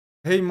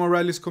Hey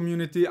Moralis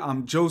community,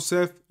 I'm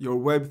Joseph, your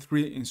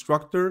Web3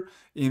 instructor.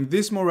 In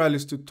this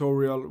Moralis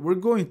tutorial, we're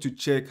going to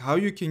check how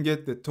you can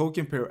get the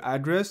token pair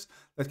address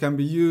that can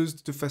be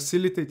used to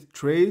facilitate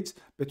trades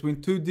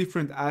between two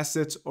different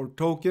assets or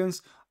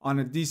tokens on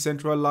a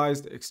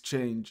decentralized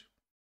exchange.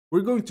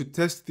 We're going to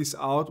test this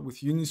out with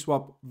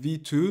Uniswap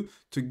v2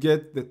 to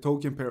get the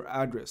token pair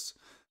address.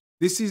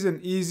 This is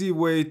an easy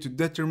way to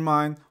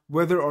determine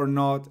whether or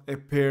not a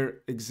pair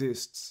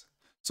exists.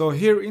 So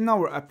here in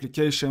our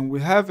application, we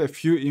have a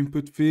few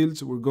input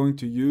fields we're going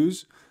to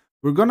use.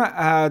 We're going to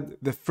add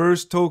the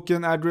first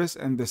token address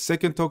and the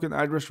second token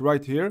address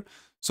right here.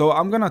 So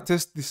I'm going to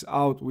test this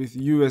out with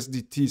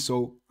USDT.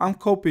 So I'm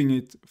copying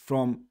it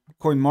from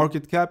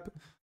CoinMarketCap,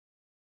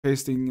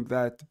 pasting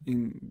that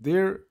in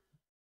there,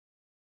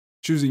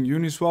 choosing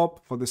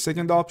Uniswap for the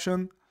second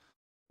option.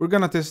 We're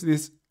going to test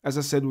this, as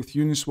I said, with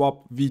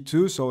Uniswap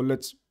v2. So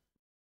let's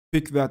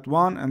pick that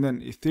one and then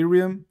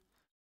Ethereum.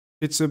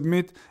 Hit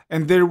submit,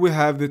 and there we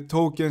have the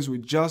tokens we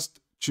just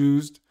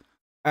chose,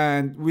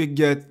 and we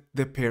get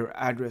the pair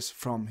address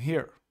from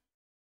here.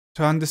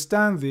 To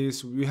understand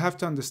this, we have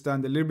to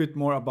understand a little bit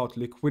more about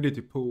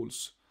liquidity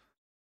pools.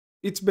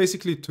 It's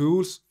basically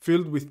tools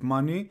filled with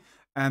money,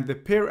 and the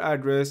pair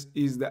address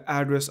is the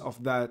address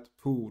of that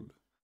pool.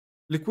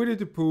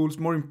 Liquidity pools,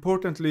 more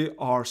importantly,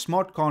 are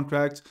smart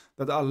contracts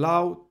that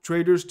allow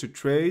traders to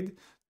trade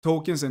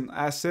tokens and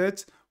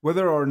assets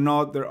whether or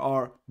not there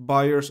are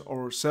buyers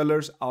or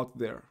sellers out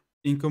there.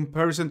 In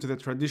comparison to the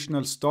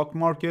traditional stock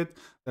market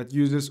that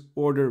uses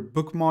order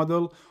book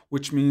model,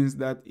 which means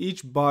that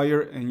each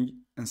buyer and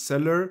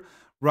seller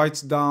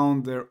writes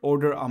down their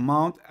order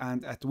amount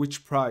and at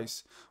which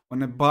price.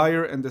 When a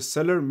buyer and the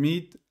seller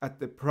meet at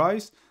the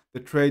price,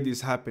 the trade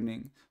is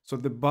happening. So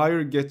the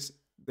buyer gets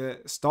the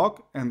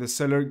stock and the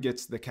seller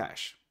gets the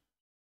cash.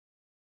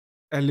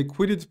 A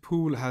liquidity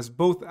pool has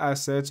both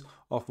assets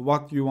of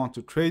what you want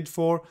to trade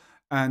for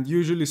and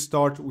usually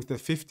start with a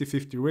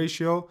 50-50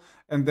 ratio,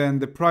 and then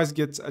the price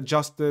gets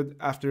adjusted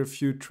after a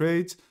few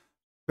trades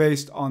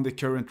based on the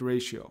current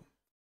ratio.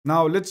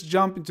 Now let's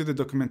jump into the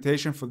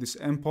documentation for this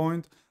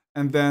endpoint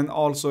and then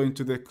also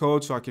into the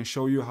code so I can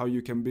show you how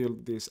you can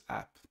build this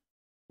app.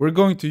 We're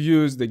going to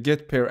use the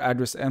get pair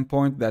address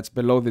endpoint that's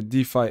below the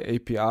DeFi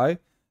API,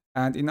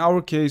 and in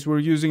our case we're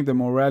using the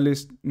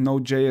Moralis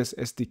Node.js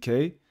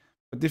SDK.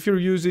 But if you're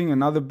using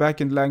another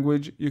backend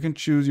language, you can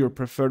choose your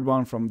preferred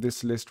one from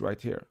this list right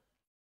here.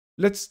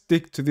 Let's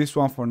stick to this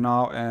one for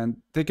now and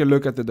take a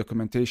look at the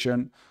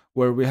documentation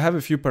where we have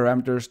a few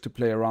parameters to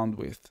play around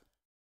with.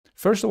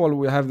 First of all,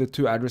 we have the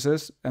two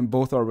addresses and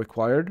both are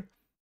required.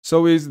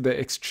 So is the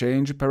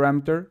exchange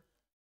parameter.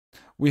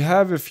 We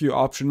have a few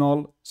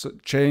optional, so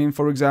chain,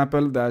 for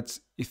example, that's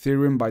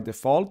Ethereum by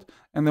default.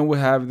 And then we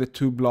have the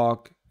 2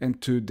 block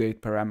and 2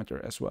 date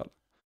parameter as well.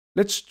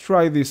 Let's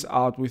try this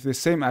out with the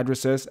same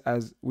addresses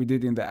as we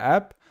did in the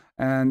app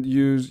and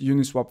use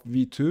Uniswap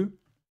v2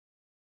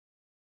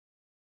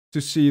 to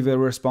see the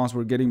response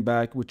we're getting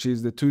back, which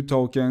is the two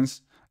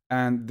tokens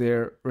and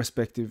their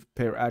respective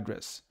pair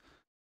address.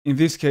 In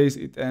this case,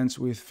 it ends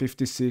with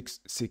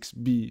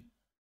 566B.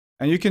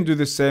 And you can do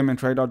the same and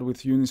try it out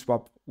with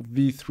Uniswap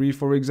v3,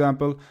 for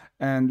example,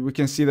 and we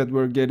can see that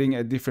we're getting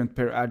a different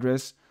pair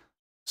address.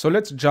 So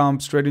let's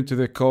jump straight into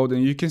the code,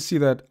 and you can see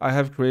that I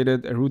have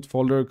created a root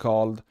folder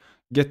called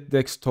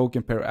getDex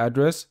token pair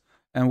address.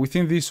 And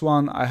within this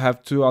one, I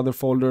have two other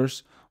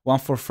folders, one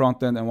for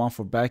frontend and one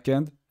for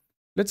backend.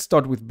 Let's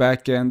start with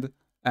backend,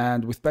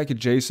 and with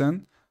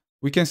package.json,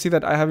 we can see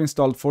that I have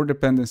installed 4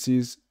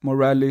 dependencies: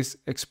 Moralis,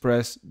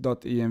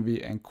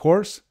 express.env, and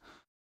course.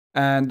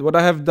 And what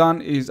I have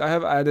done is I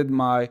have added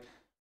my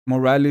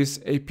Moralis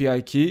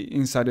API key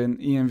inside an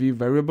env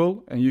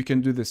variable, and you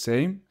can do the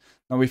same.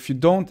 Now, if you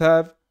don't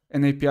have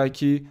an API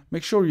key,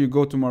 make sure you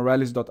go to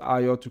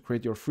moralis.io to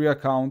create your free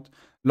account,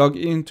 log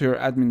into your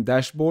admin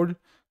dashboard,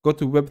 go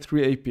to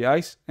Web3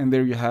 APIs, and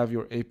there you have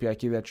your API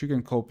key that you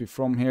can copy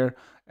from here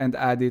and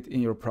add it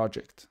in your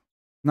project.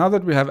 Now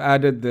that we have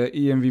added the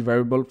env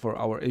variable for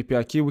our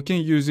API key, we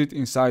can use it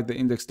inside the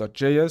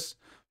index.js.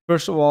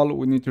 First of all,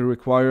 we need to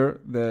require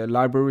the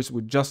libraries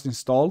we just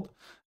installed,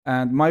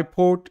 and my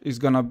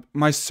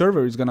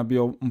server is gonna be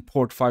on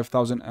port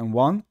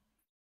 5001,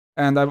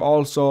 and I've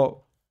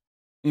also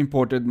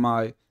imported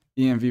my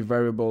env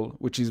variable,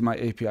 which is my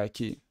API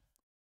key.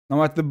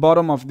 Now at the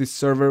bottom of this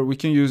server, we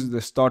can use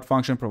the start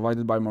function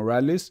provided by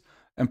Moralis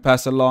and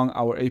pass along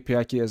our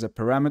API key as a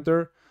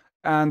parameter.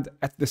 And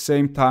at the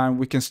same time,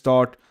 we can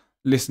start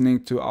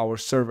listening to our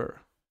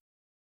server.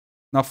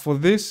 Now for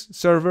this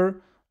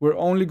server, we're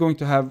only going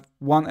to have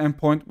one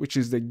endpoint, which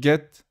is the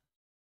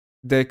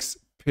getDex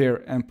pair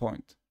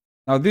endpoint.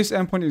 Now this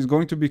endpoint is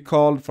going to be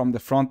called from the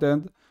front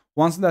end.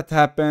 Once that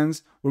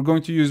happens, we're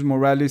going to use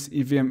Moralis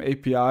EVM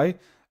API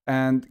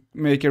and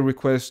make a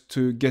request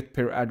to get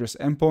pair address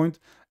endpoint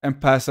and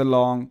pass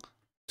along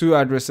two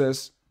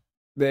addresses,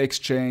 the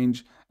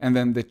exchange, and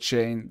then the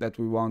chain that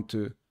we want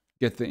to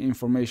get the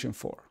information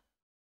for.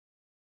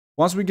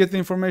 Once we get the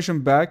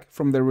information back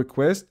from the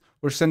request,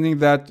 we're sending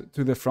that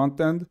to the front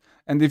end.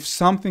 And if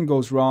something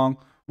goes wrong,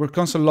 we're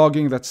console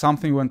logging that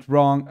something went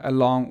wrong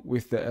along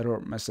with the error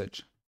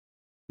message.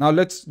 Now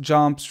let's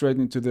jump straight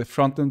into the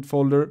frontend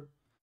folder,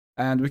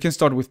 and we can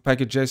start with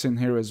package.json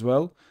here as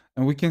well.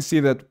 And we can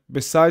see that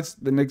besides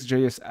the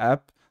Next.js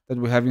app that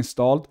we have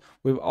installed,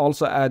 we've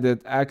also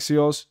added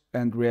Axios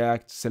and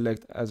React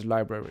Select as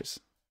libraries.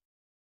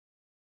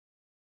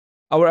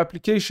 Our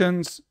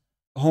application's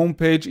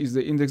homepage is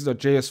the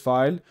index.js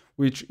file,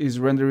 which is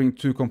rendering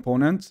two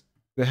components: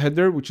 the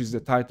header, which is the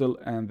title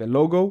and the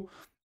logo,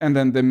 and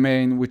then the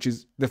main, which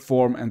is the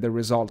form and the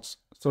results.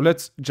 So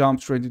let's jump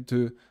straight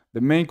into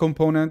the main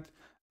component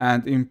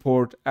and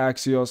import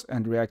Axios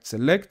and React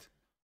Select.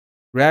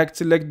 React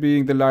Select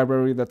being the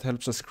library that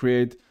helps us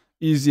create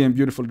easy and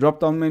beautiful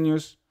drop-down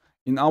menus.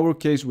 In our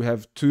case, we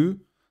have two,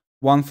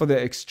 one for the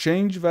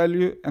exchange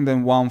value and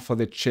then one for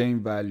the chain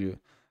value.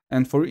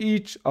 And for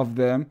each of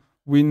them,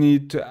 we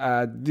need to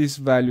add these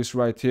values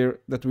right here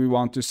that we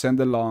want to send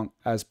along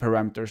as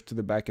parameters to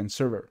the backend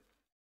server.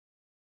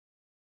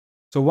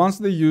 So once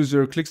the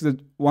user clicks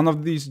one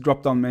of these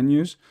drop-down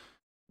menus,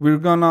 we're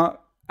gonna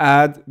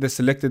add the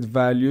selected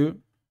value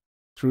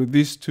through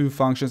these two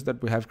functions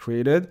that we have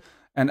created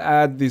and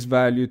add this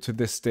value to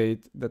the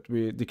state that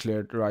we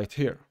declared right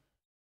here.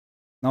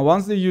 Now,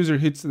 once the user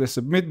hits the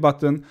submit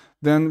button,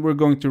 then we're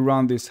going to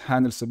run this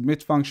handle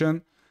submit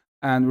function,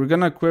 and we're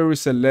gonna query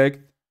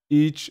select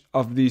each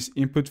of these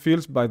input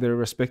fields by their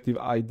respective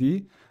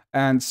ID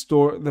and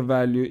store the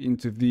value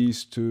into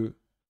these two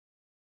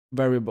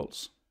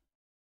variables.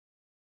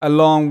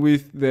 Along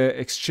with the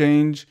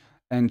exchange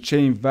and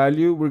chain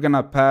value, we're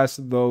gonna pass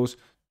those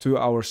to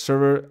our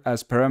server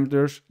as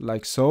parameters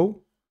like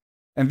so.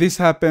 And this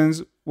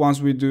happens once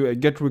we do a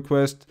GET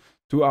request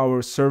to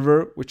our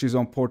server, which is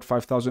on port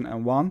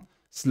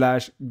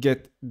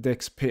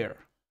 5001/getDexPair.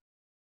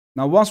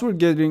 Now, once we're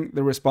getting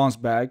the response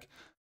back,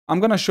 I'm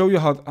gonna show you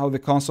how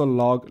the console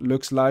log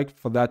looks like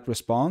for that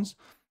response.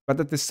 But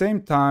at the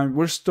same time,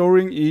 we're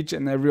storing each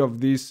and every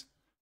of these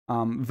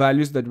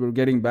values that we're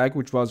getting back,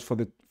 which was for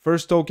the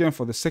first token,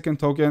 for the second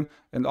token,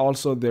 and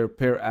also their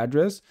pair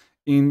address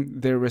in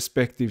their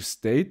respective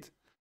state.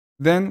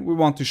 Then we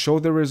want to show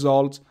the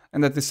results,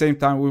 and at the same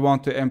time, we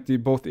want to empty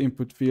both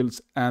input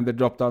fields and the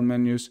drop-down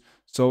menus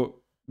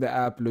so the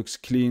app looks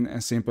clean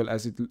and simple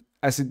as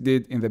it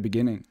did in the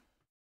beginning.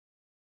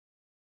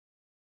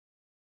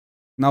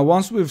 Now,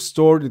 once we've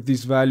stored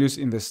these values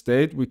in the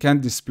state, we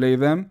can display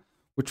them,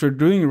 which we're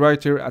doing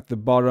right here at the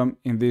bottom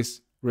in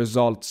this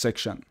result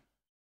section.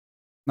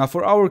 Now,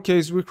 for our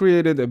case, we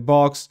created a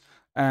box,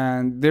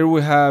 and there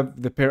we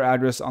have the pair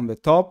address on the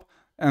top.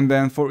 And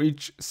then for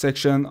each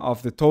section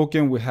of the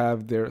token, we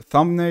have their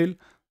thumbnail,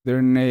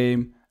 their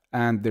name,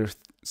 and their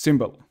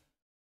symbol.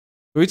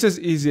 So it's as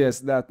easy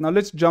as that. Now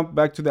let's jump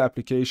back to the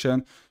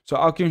application so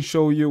I can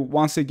show you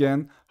once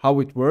again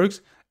how it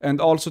works and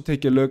also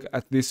take a look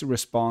at this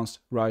response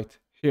right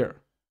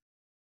here.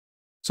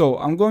 So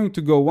I'm going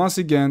to go once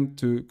again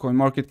to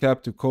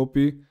CoinMarketCap to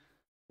copy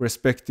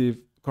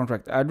respective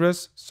contract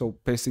address. So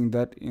pasting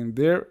that in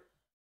there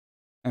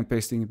and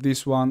pasting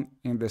this one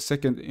in the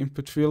second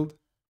input field.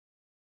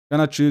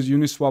 Gonna choose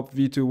Uniswap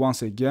v2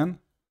 once again.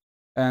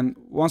 And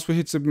once we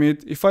hit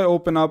submit, if I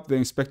open up the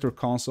inspector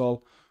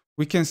console,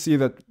 we can see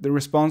that the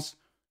response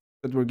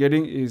that we're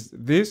getting is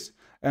this.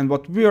 And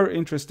what we are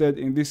interested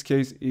in this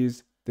case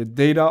is the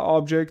data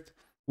object,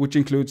 which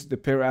includes the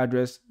pair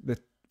address, the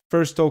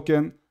first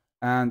token,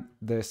 and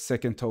the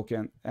second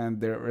token,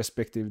 and their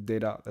respective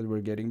data that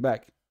we're getting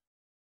back.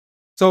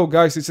 So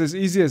guys, it's as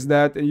easy as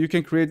that, and you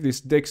can create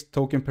this DEX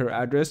token pair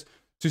address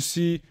to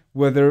see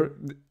whether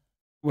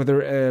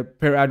a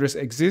pair address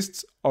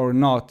exists or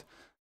not.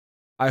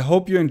 I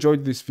hope you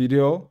enjoyed this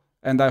video,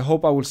 and I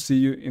hope I will see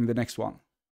you in the next one.